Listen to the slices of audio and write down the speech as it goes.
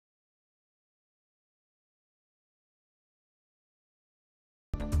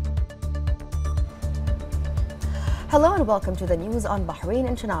Hello and welcome to the news on Bahrain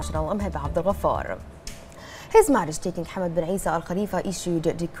International. I'm Heba Abdulghaffar. His Majesty King Hamad bin Isa Al Khalifa issued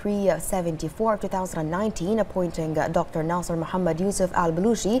Decree 74 of 2019 appointing Dr. Nasser Muhammad Yusuf Al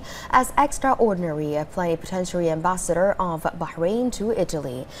Balushi as extraordinary plenipotentiary ambassador of Bahrain to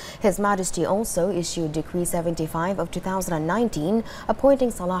Italy. His Majesty also issued Decree 75 of 2019 appointing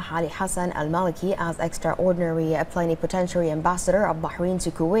Salah Ali Hassan Al Maliki as extraordinary plenipotentiary ambassador of Bahrain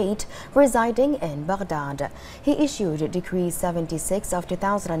to Kuwait, residing in Baghdad. He issued Decree 76 of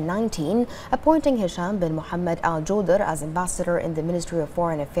 2019 appointing Hisham bin Muhammad Al Jodar as ambassador in the Ministry of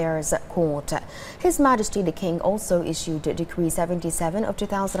Foreign Affairs Court. His Majesty the King also issued Decree 77 of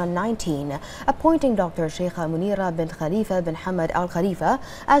 2019 appointing Dr. Sheikha Munira bin Khalifa bin Hamad Al Khalifa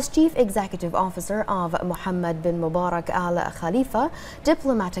as Chief Executive Officer of Muhammad bin Mubarak Al Khalifa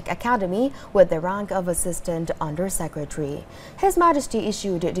Diplomatic Academy with the rank of Assistant Under Secretary. His Majesty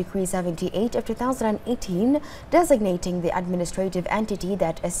issued Decree 78 of 2018 designating the administrative entity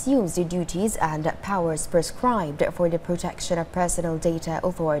that assumes the duties and powers prescribed for the Protection of Personal Data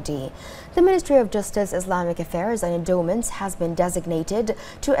Authority. The Ministry of Justice, Islamic Affairs and Endowments has been designated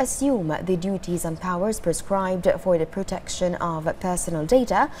to assume the duties and powers prescribed for the protection of personal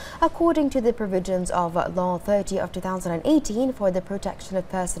data according to the provisions of Law 30 of 2018 for the protection of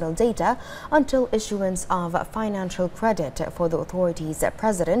personal data until issuance of financial credit for the authority's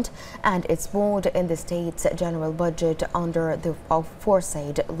president and its board in the state's general budget under the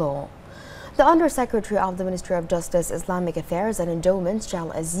aforesaid law. The Undersecretary of the Ministry of Justice, Islamic Affairs and Endowments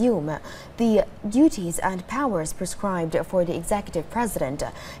shall assume the duties and powers prescribed for the Executive President.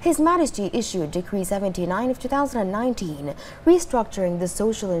 His Majesty issued Decree 79 of 2019 restructuring the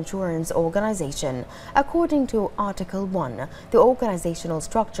Social Insurance Organization. According to Article 1, the organizational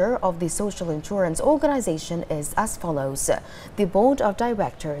structure of the Social Insurance Organization is as follows: the Board of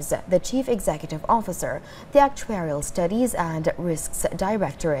Directors, the Chief Executive Officer, the Actuarial Studies and Risks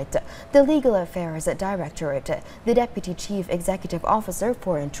Directorate, the Legal Affairs Directorate, the Deputy Chief Executive Officer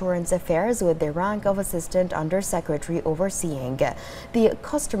for Insurance Affairs with the rank of Assistant Under Secretary overseeing, the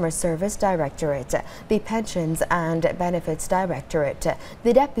Customer Service Directorate, the Pensions and Benefits Directorate,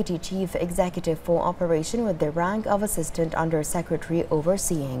 the Deputy Chief Executive for Operation with the rank of Assistant Under Secretary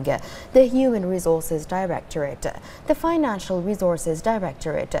overseeing, the Human Resources Directorate, the Financial Resources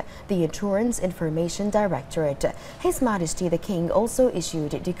Directorate, the Insurance Information Directorate. His Majesty the King also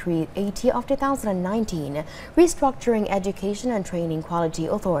issued Decree 80 of 2019 restructuring Education and Training Quality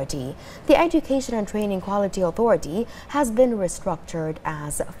Authority. The Education and Training Quality Authority has been restructured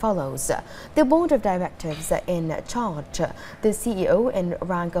as follows: the Board of Directors in charge, the CEO in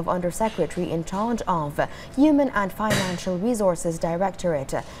rank of Undersecretary in charge of Human and Financial Resources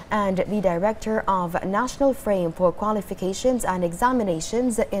Directorate, and the Director of National Frame for Qualifications and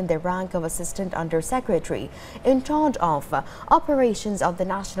Examinations in the rank of Assistant Undersecretary in charge of operations of the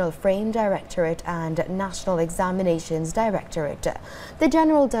National Frame Directorate and National Examinations Directorate. The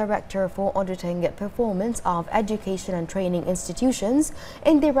General Director for Auditing Performance of Education and Training Institutions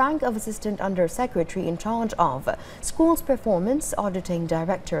in the rank of Assistant Under Secretary in charge of Schools Performance Auditing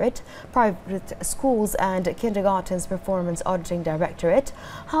Directorate, Private Schools and Kindergartens Performance Auditing Directorate,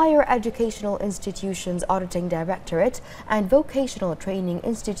 Higher Educational Institutions Auditing Directorate, and Vocational Training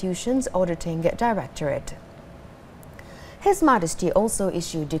Institutions Auditing Directorate. His Majesty also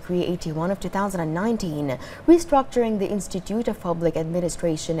issued Decree 81 of 2019 restructuring the Institute of Public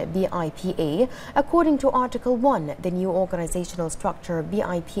Administration BIPA. According to Article 1, the new organizational structure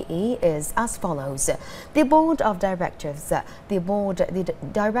BIPA is as follows: the Board of Directors, the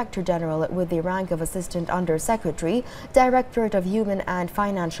Director General with the rank of Assistant Under Secretary, Directorate of Human and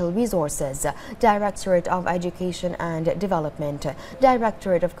Financial Resources, Directorate of Education and Development,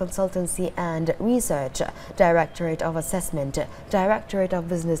 Directorate of Consultancy and Research, Directorate of Assessment, Directorate of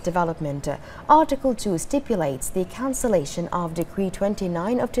Business Development. Article 2 stipulates the cancellation of Decree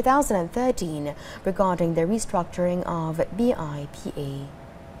 29 of 2013 regarding the restructuring of BIPA.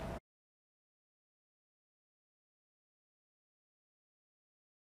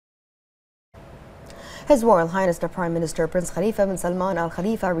 His Royal Highness the Prime Minister Prince Khalifa bin Salman Al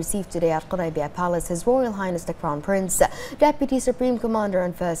Khalifa received today at Quraibiya Palace His Royal Highness the Crown Prince, Deputy Supreme Commander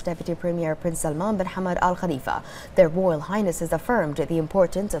and First Deputy Premier Prince Salman bin Hamad Al Khalifa. Their Royal Highnesses affirmed the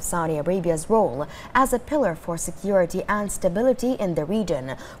importance of Saudi Arabia's role as a pillar for security and stability in the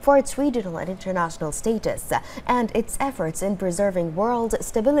region, for its regional and international status, and its efforts in preserving world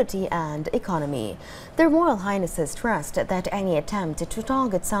stability and economy. Their Royal Highnesses stressed that any attempt to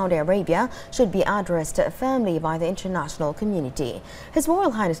target Saudi Arabia should be addressed firmly by the international community. His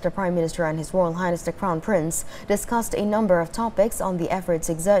Royal Highness the Prime Minister and His Royal Highness the Crown Prince discussed a number of topics on the efforts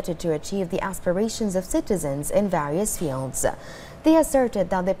exerted to achieve the aspirations of citizens in various fields. They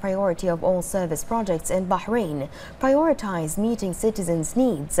asserted that the priority of all service projects in Bahrain prioritize meeting citizens'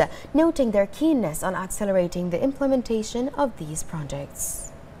 needs, noting their keenness on accelerating the implementation of these projects.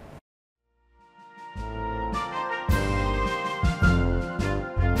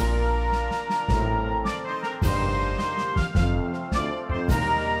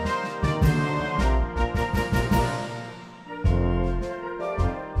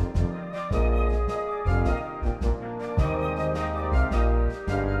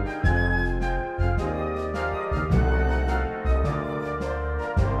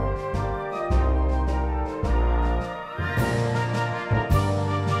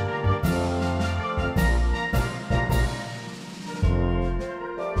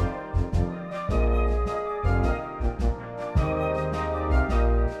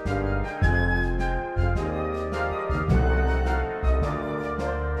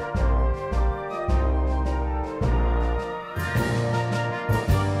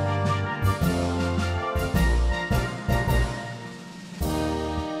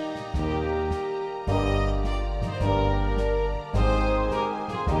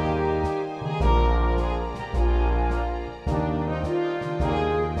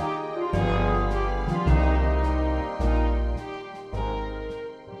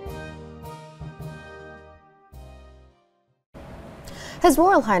 His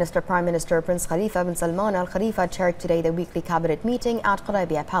Royal Highness the Prime Minister Prince Khalifa bin Salman Al Khalifa chaired today the weekly cabinet meeting at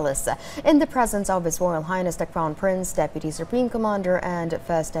Quraibiya Palace in the presence of His Royal Highness the Crown Prince, Deputy Supreme Commander and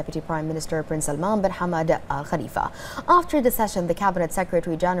First Deputy Prime Minister Prince Salman bin Hamad Al Khalifa. After the session, the Cabinet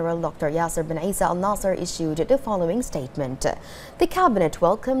Secretary General Dr. Yasser bin Isa Al Nasser issued the following statement. The Cabinet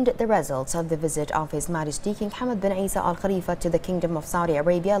welcomed the results of the visit of His Majesty King Hamad bin Isa Al Khalifa to the Kingdom of Saudi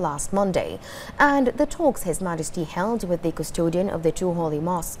Arabia last Monday and the talks His Majesty held with the custodian of the two holy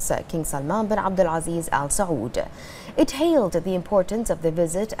mosques, King Salman bin Abdul Aziz Al Saud. It hailed the importance of the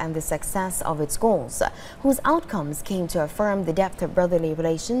visit and the success of its goals, whose outcomes came to affirm the depth of brotherly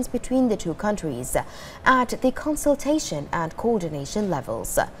relations between the two countries at the consultation and coordination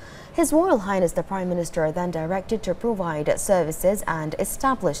levels. His Royal Highness the Prime Minister then directed to provide services and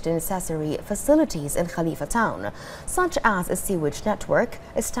establish the necessary facilities in Khalifa Town, such as a sewage network,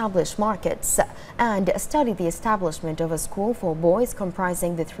 establish markets, and study the establishment of a school for boys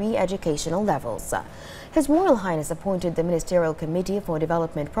comprising the 3 educational levels. His Royal Highness appointed the Ministerial Committee for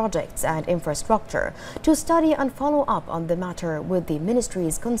Development Projects and Infrastructure to study and follow up on the matter with the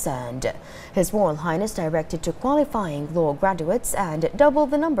ministries concerned. His Royal Highness directed to qualifying law graduates and double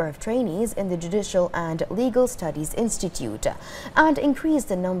the number of trainees in the Judicial and Legal Studies Institute and increase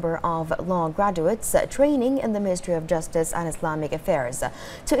the number of law graduates training in the Ministry of Justice and Islamic Affairs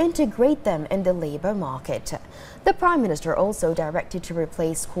to integrate them in the labor market. The Prime Minister also directed to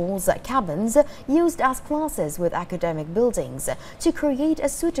replace schools' cabins used as classes with academic buildings to create a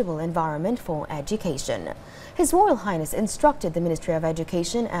suitable environment for education. His Royal Highness instructed the Ministry of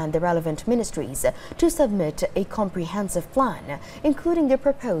Education and the relevant ministries to submit a comprehensive plan, including the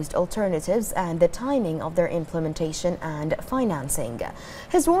proposed alternatives and the timing of their implementation and financing.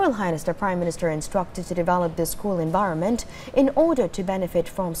 His Royal Highness the Prime Minister instructed to develop the school environment in order to benefit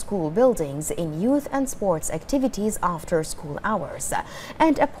from school buildings in youth and sports activities after school hours,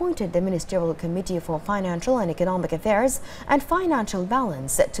 and appointed the Ministerial Committee for Financial and Economic Affairs and Financial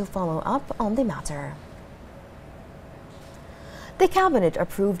Balance to follow up on the matter. The Cabinet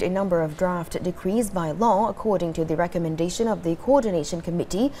approved a number of draft decrees by law according to the recommendation of the Coordination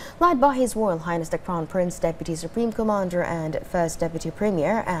Committee led by His Royal Highness the Crown Prince, Deputy Supreme Commander and First Deputy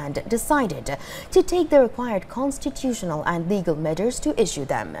Premier, and decided to take the required constitutional and legal measures to issue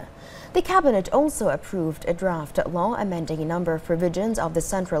them. The Cabinet also approved a draft law amending a number of provisions of the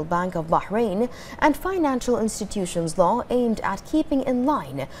Central Bank of Bahrain and Financial Institutions Law aimed at keeping in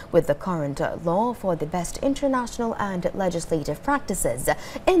line with the current law for the best international and legislative practices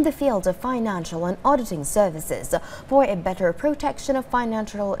in the field of financial and auditing services for a better protection of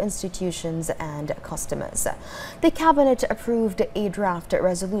financial institutions and customers. The Cabinet approved a draft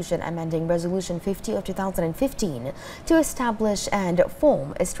resolution amending Resolution 50 of 2015 to establish and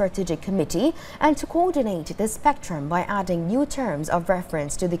form a strategic committee and to coordinate the spectrum by adding new terms of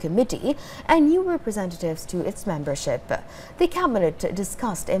reference to the committee and new representatives to its membership. The Cabinet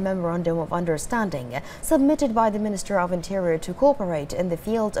discussed a memorandum of understanding submitted by the Minister of Interior to cooperate in the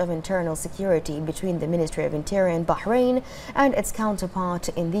field of internal security between the Ministry of Interior in Bahrain and its counterpart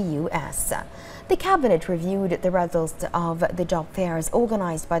in the U.S. The Cabinet reviewed the results of the job fairs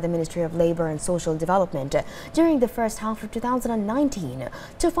organized by the Ministry of Labor and Social Development during the first half of 2019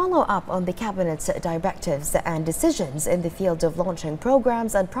 to follow up on the Cabinet's directives and decisions in the field of launching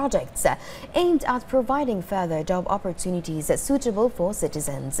programs and projects aimed at providing further job opportunities suitable for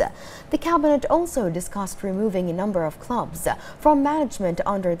citizens. The Cabinet also discussed removing a number of clubs from management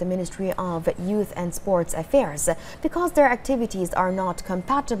under the Ministry of Youth and Sports Affairs because their activities are not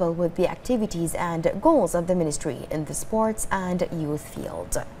compatible with the activities and goals of the ministry in the sports and youth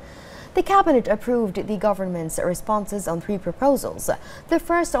field. The Cabinet approved the government's responses on 3 proposals, the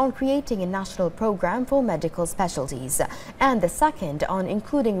first on creating a national program for medical specialties, and the second on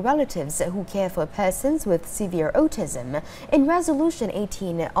including relatives who care for persons with severe autism in Resolution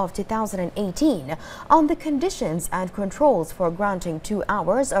 18 of 2018 on the conditions and controls for granting 2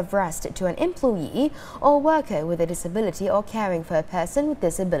 hours of rest to an employee or worker with a disability or caring for a person with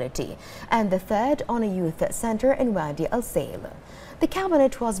disability, and the third on a youth centre in Wadi Al Sail. The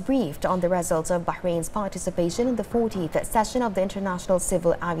Cabinet was briefed on the results of Bahrain's participation in the 40th session of the International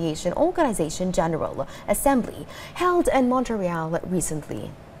Civil Aviation Organization General Assembly held in Montreal recently.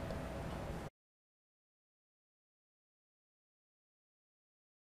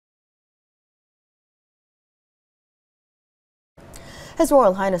 His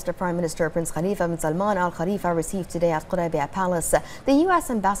Royal Highness the Prime Minister Prince Khalifa bin Salman Al Khalifa received today at Quraibiya Palace the U.S.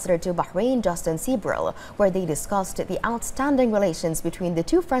 Ambassador to Bahrain, Justin Seabrill, where they discussed the outstanding relations between the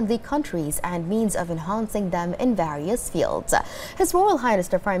 2 friendly countries and means of enhancing them in various fields. His Royal Highness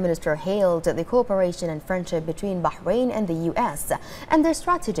the Prime Minister hailed the cooperation and friendship between Bahrain and the U.S. and their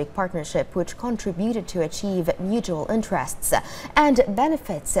strategic partnership, which contributed to achieve mutual interests and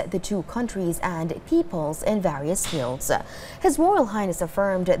benefits the 2 countries and peoples in various fields. His Royal Highness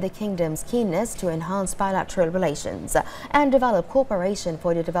affirmed the kingdom's keenness to enhance bilateral relations and develop cooperation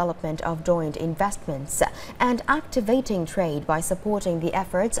for the development of joint investments and activating trade by supporting the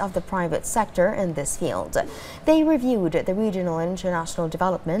efforts of the private sector in this field. They reviewed the regional and international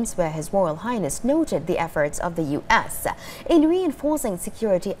developments, where His Royal Highness noted the efforts of the U.S. in reinforcing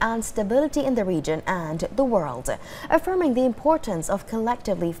security and stability in the region and the world, affirming the importance of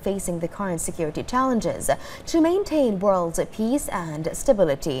collectively facing the current security challenges to maintain world peace and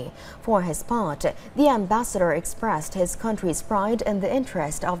stability. For his part, the ambassador expressed his country's pride in the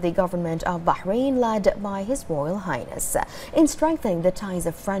interest of the government of Bahrain, led by His Royal Highness, in strengthening the ties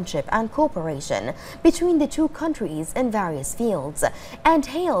of friendship and cooperation between the 2 countries in various fields, and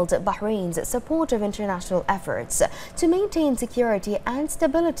hailed Bahrain's support of international efforts to maintain security and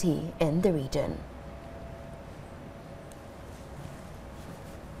stability in the region.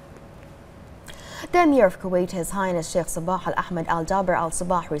 The Emir of Kuwait, His Highness Sheikh Sabah Al Ahmed Al Jaber Al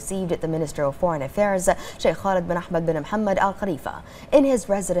Sabah, received the Minister of Foreign Affairs, Sheikh Khalid bin Ahmed bin Mohammed Al Khalifa, in his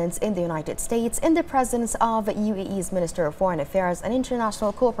residence in the United States in the presence of UAE's Minister of Foreign Affairs and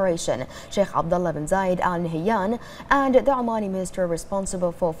International Cooperation, Sheikh Abdullah bin Zayed Al Nahyan, and the Omani Minister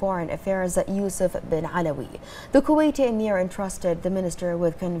responsible for Foreign Affairs, Yusuf bin Alawi. The Kuwaiti Emir entrusted the Minister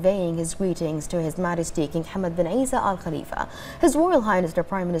with conveying his greetings to His Majesty King Hamad bin Isa Al Khalifa, His Royal Highness the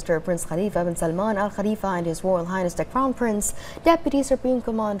Prime Minister Prince Khalifa bin Salman Al Khalifa, and His Royal Highness the Crown Prince, Deputy Supreme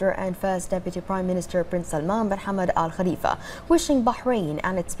Commander and First Deputy Prime Minister Prince Salman bin Hamad Al Khalifa, wishing Bahrain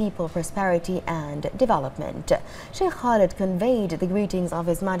and its people prosperity and development. Sheikh Khalid conveyed the greetings of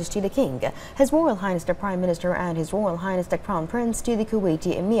His Majesty the King, His Royal Highness the Prime Minister and His Royal Highness the Crown Prince to the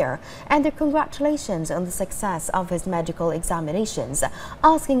Kuwaiti Emir, and their congratulations on the success of his medical examinations,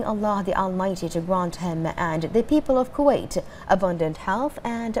 asking Allah the Almighty to grant him and the people of Kuwait abundant health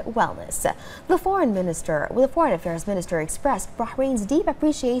and wellness. The Foreign Affairs Minister expressed Bahrain's deep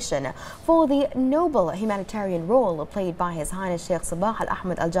appreciation for the noble humanitarian role played by His Highness Sheikh Sabah Al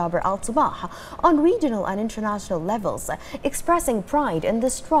Ahmed Al Jaber Al Sabah on regional and international levels, expressing pride in the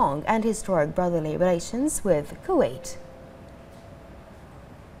strong and historic brotherly relations with Kuwait.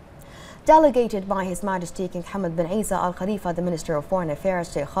 Delegated by His Majesty King Hamad bin Isa Al Khalifa, the Minister of Foreign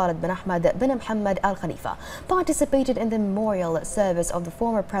Affairs, Sheikh Khalid bin Ahmed bin Mohammed Al Khalifa, participated in the memorial service of the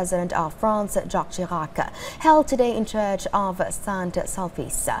former President of France, Jacques Chirac, held today in Church of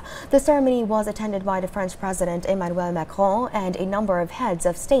Saint-Sulpice. The ceremony was attended by the French President Emmanuel Macron and a number of heads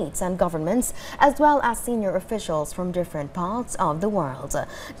of states and governments, as well as senior officials from different parts of the world.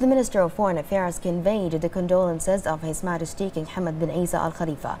 The Minister of Foreign Affairs conveyed the condolences of His Majesty King Hamad bin Isa Al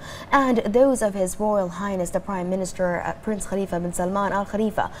Khalifa and and those of His Royal Highness the Prime Minister Prince Khalifa bin Salman Al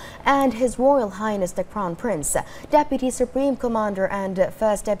Khalifa and His Royal Highness the Crown Prince, Deputy Supreme Commander and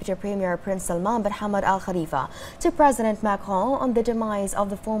First Deputy Premier Prince Salman bin Hamad Al Khalifa, to President Macron on the demise of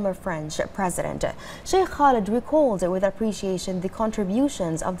the former French president. Sheikh Khalid recalled with appreciation the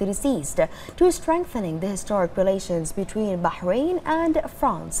contributions of the deceased to strengthening the historic relations between Bahrain and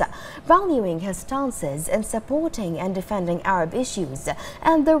France, valuing his stances in supporting and defending Arab issues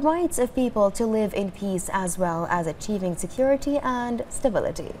and the rights of people to live in peace, as well as achieving security and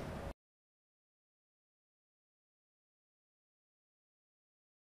stability.